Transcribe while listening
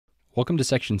Welcome to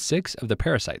section 6 of the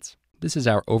parasites. This is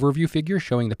our overview figure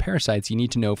showing the parasites you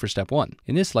need to know for step 1.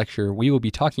 In this lecture, we will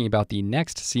be talking about the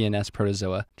next CNS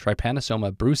protozoa,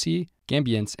 Trypanosoma brucei,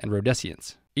 gambiens, and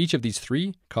rhodesians. Each of these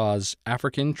three cause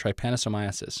African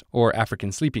trypanosomiasis, or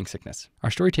African sleeping sickness.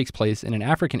 Our story takes place in an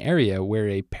African area where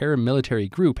a paramilitary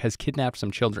group has kidnapped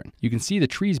some children. You can see the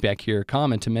trees back here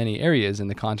common to many areas in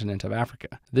the continent of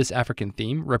Africa. This African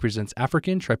theme represents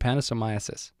African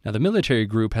trypanosomiasis. Now the military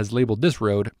group has labeled this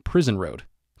road Prison Road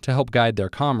to help guide their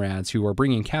comrades who are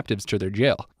bringing captives to their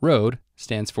jail. Road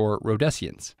stands for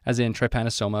rhodesians, as in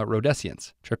Trypanosoma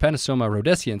rhodesians. Trypanosoma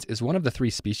rhodesians is one of the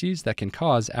 3 species that can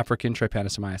cause African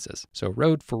trypanosomiasis, so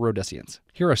road for rhodesians.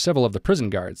 Here are several of the prison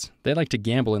guards. They like to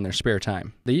gamble in their spare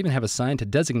time. They even have a sign to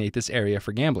designate this area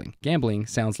for gambling. Gambling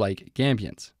sounds like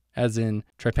gambiens, as in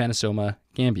Trypanosoma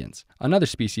gambiens, another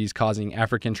species causing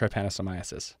African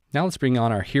trypanosomiasis. Now let's bring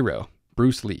on our hero,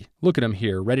 Bruce Lee. Look at him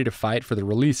here, ready to fight for the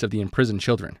release of the imprisoned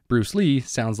children. Bruce Lee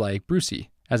sounds like Brucei,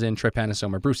 as in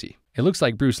Trypanosoma brucei. It looks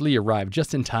like Bruce Lee arrived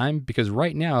just in time because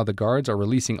right now the guards are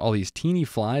releasing all these teeny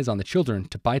flies on the children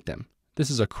to bite them. This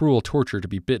is a cruel torture to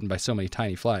be bitten by so many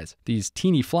tiny flies. These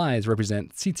teeny flies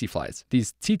represent tsetse flies.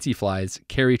 These tsetse flies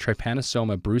carry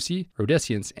Trypanosoma brucei,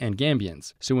 rhodesians, and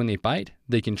gambiens. So when they bite,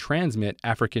 they can transmit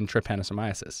African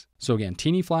trypanosomiasis. So again,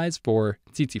 teeny flies for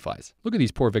tsetse flies. Look at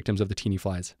these poor victims of the teeny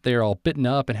flies. They are all bitten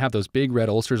up and have those big red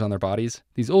ulcers on their bodies.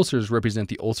 These ulcers represent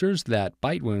the ulcers that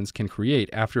bite wounds can create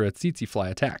after a tsetse fly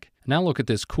attack. Now look at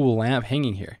this cool lamp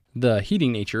hanging here. The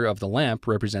heating nature of the lamp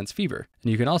represents fever,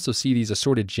 and you can also see these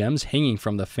assorted gems hanging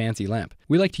from the fancy lamp.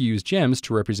 We like to use gems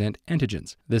to represent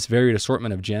antigens. This varied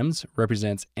assortment of gems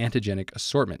represents antigenic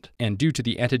assortment, and due to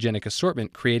the antigenic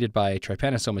assortment created by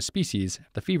Trypanosoma species,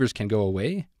 the fevers can go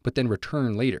away, but then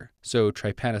return later. So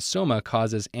Trypanosoma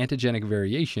causes antigenic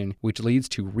variation, which leads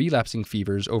to relapsing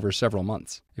fevers over several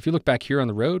months. If you look back here on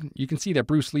the road, you can see that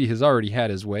Bruce Lee has already had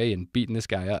his way and beaten this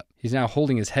guy up. He's now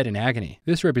holding his head in agony.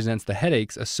 This represents the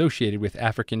headaches associated with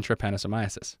African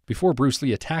trypanosomiasis. Before Bruce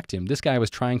Lee attacked him, this guy was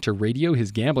trying to radio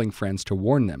his gambling friends to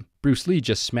warn them. Bruce Lee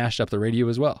just smashed up the radio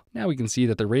as well. Now we can see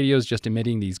that the radio is just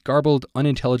emitting these garbled,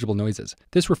 unintelligible noises.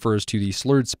 This refers to the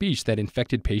slurred speech that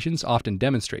infected patients often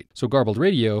demonstrate. So garbled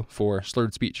radio for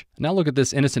slurred speech. Now look at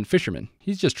this innocent fisherman.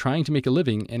 He's just trying to make a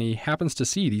living and he happens to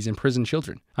see these imprisoned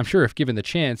children. I'm sure if given the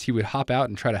chance, he would hop out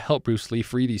and try to help Bruce Lee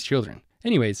free these children.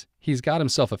 Anyways, he's got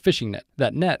himself a fishing net.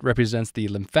 That net represents the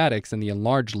lymphatics and the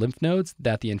enlarged lymph nodes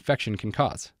that the infection can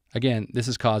cause. Again, this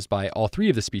is caused by all 3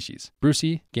 of the species,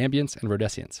 brucei, gambiens, and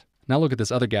rhodesians. Now look at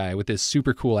this other guy with this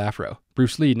super cool afro.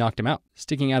 Bruce Lee knocked him out.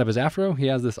 Sticking out of his afro, he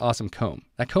has this awesome comb.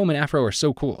 That comb and afro are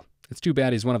so cool. It's too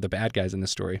bad he's one of the bad guys in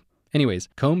this story. Anyways,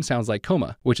 comb sounds like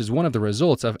coma, which is one of the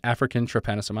results of African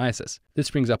trypanosomiasis.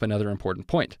 This brings up another important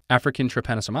point. African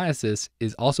trypanosomiasis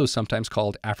is also sometimes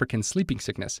called African sleeping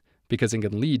sickness because it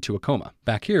can lead to a coma.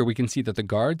 Back here, we can see that the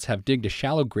guards have digged a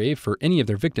shallow grave for any of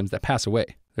their victims that pass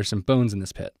away. There's some bones in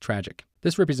this pit. Tragic.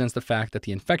 This represents the fact that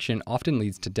the infection often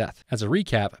leads to death. As a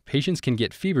recap, patients can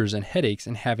get fevers and headaches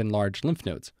and have enlarged lymph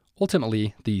nodes.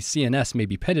 Ultimately, the CNS may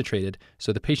be penetrated,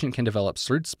 so the patient can develop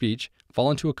slurred speech,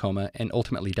 fall into a coma, and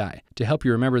ultimately die. To help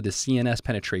you remember the CNS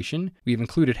penetration, we've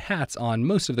included hats on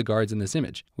most of the guards in this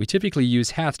image. We typically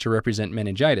use hats to represent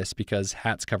meningitis because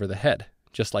hats cover the head,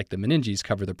 just like the meninges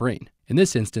cover the brain. In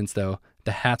this instance, though,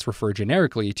 the hats refer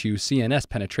generically to CNS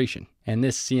penetration, and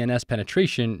this CNS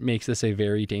penetration makes this a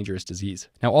very dangerous disease.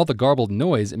 Now, all the garbled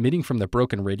noise emitting from the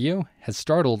broken radio has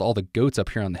startled all the goats up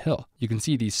here on the hill. You can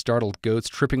see these startled goats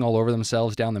tripping all over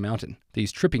themselves down the mountain.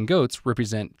 These tripping goats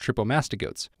represent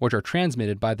trypomastogotes, which are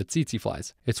transmitted by the tsetse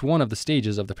flies. It's one of the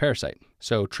stages of the parasite.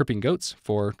 So tripping goats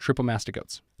for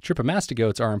trypomastogotes.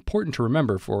 Trypomastogotes are important to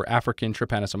remember for African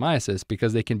trypanosomiasis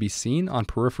because they can be seen on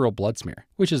peripheral blood smear,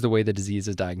 which is the way the disease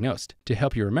is diagnosed. To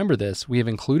help you remember this, we have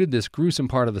included this gruesome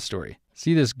part of the story.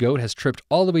 See, this goat has tripped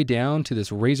all the way down to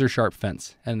this razor-sharp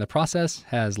fence, and in the process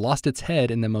has lost its head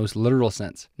in the most literal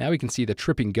sense. Now we can see the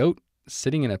tripping goat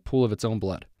sitting in a pool of its own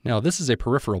blood. Now, this is a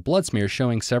peripheral blood smear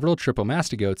showing several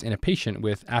trypomastogotes in a patient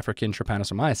with African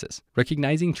trypanosomiasis.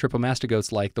 Recognizing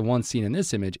trypomastogotes like the one seen in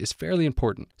this image is fairly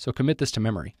important, so commit this to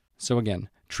memory. So again,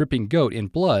 tripping goat in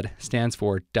blood stands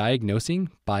for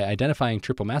diagnosing by identifying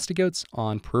trypomastogotes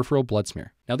on peripheral blood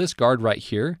smear. Now this guard right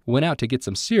here went out to get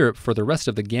some syrup for the rest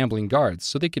of the gambling guards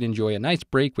so they could enjoy a nice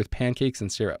break with pancakes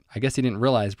and syrup. I guess he didn't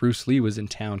realize Bruce Lee was in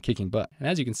town kicking butt. And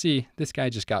as you can see, this guy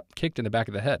just got kicked in the back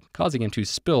of the head, causing him to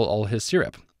spill all his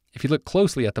syrup. If you look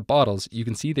closely at the bottles, you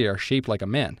can see they are shaped like a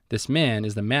man. This man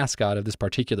is the mascot of this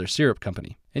particular syrup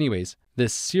company. Anyways,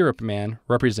 this syrup man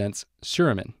represents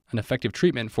suramin, an effective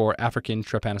treatment for African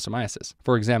trypanosomiasis.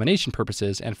 For examination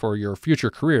purposes and for your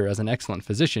future career as an excellent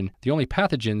physician, the only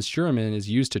pathogens suramin is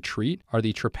used to treat are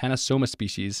the Trypanosoma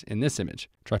species in this image: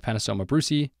 Trypanosoma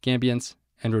brucei, gambiense,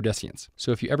 and rhodesians.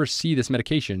 So if you ever see this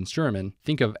medication, suramin,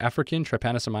 think of African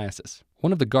trypanosomiasis.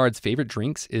 One of the guards' favorite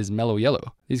drinks is Mellow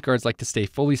Yellow. These guards like to stay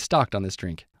fully stocked on this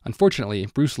drink. Unfortunately,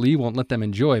 Bruce Lee won't let them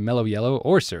enjoy Mellow Yellow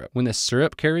or syrup. When this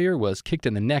syrup carrier was kicked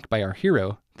in the neck by our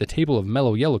hero, the table of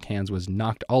Mellow Yellow cans was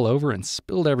knocked all over and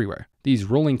spilled everywhere. These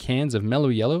rolling cans of Mellow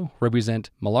Yellow represent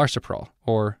melarsoprol,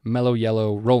 or Mellow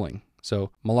Yellow rolling.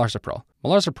 So, melarsoprol.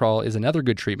 Melarsoprol is another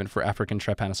good treatment for African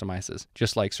trypanosomiasis.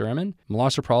 Just like suramin,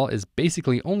 melarsoprol is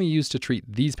basically only used to treat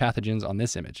these pathogens on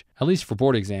this image, at least for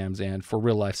board exams and for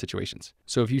real-life situations.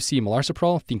 So if you see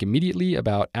melarsoprol, think immediately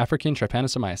about African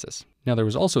trypanosomiasis. Now, there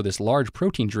was also this large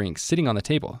protein drink sitting on the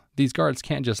table. These guards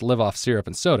can't just live off syrup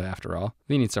and soda, after all.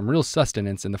 They need some real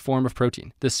sustenance in the form of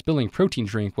protein. This spilling protein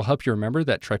drink will help you remember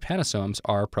that trypanosomes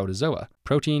are protozoa.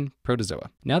 Protein, protozoa.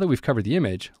 Now that we've covered the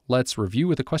image, let's review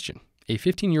with a question. A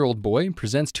 15-year-old boy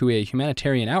presents to a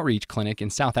humanitarian outreach clinic in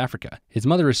South Africa. His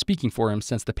mother is speaking for him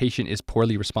since the patient is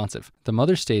poorly responsive. The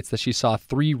mother states that she saw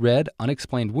 3 red,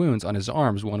 unexplained wounds on his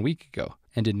arms 1 week ago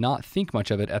and did not think much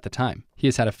of it at the time. He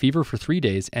has had a fever for 3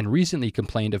 days and recently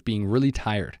complained of being really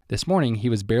tired. This morning, he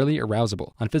was barely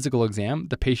arousable. On physical exam,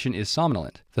 the patient is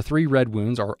somnolent. The 3 red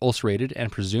wounds are ulcerated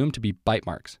and presumed to be bite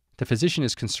marks. The physician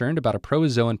is concerned about a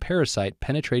protozoan parasite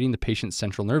penetrating the patient's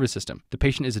central nervous system. The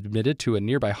patient is admitted to a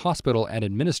nearby hospital and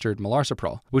administered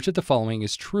melarsoprol. Which of the following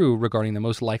is true regarding the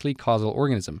most likely causal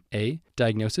organism? A.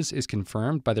 Diagnosis is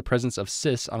confirmed by the presence of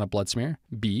cysts on a blood smear.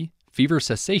 B. Fever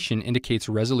cessation indicates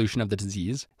resolution of the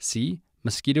disease. C.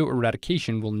 Mosquito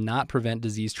eradication will not prevent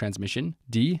disease transmission.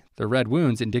 D. The red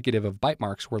wounds indicative of bite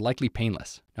marks were likely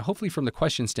painless. Now, hopefully from the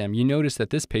question stem, you notice that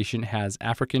this patient has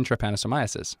African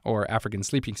trypanosomiasis, or African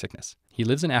sleeping sickness. He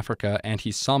lives in Africa and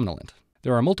he's somnolent.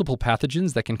 There are multiple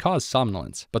pathogens that can cause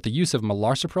somnolence, but the use of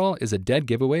melarsoprol is a dead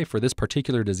giveaway for this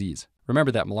particular disease.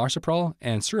 Remember that melarsoprol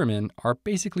and suramin are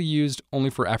basically used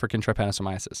only for African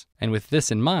trypanosomiasis. And with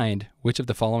this in mind, which of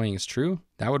the following is true?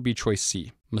 That would be choice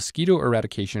C. Mosquito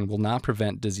eradication will not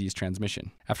prevent disease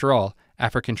transmission. After all,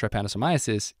 African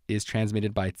trypanosomiasis is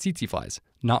transmitted by tsetse flies,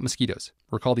 not mosquitoes.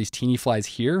 Recall these teeny flies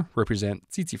here represent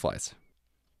tsetse flies.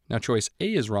 Now, choice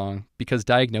A is wrong because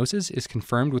diagnosis is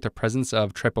confirmed with the presence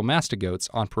of trypomastogotes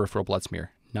on peripheral blood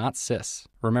smear, not cysts.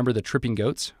 Remember the tripping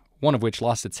goats, one of which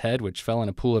lost its head, which fell in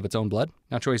a pool of its own blood?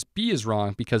 Now, choice B is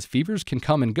wrong because fevers can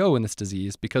come and go in this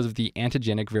disease because of the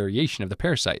antigenic variation of the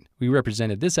parasite. We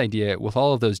represented this idea with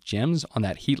all of those gems on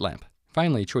that heat lamp.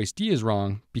 Finally, choice D is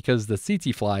wrong because the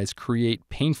tsetse flies create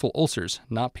painful ulcers,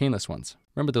 not painless ones.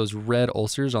 Remember those red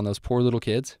ulcers on those poor little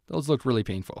kids? Those look really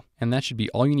painful. And that should be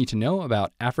all you need to know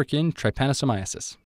about African trypanosomiasis.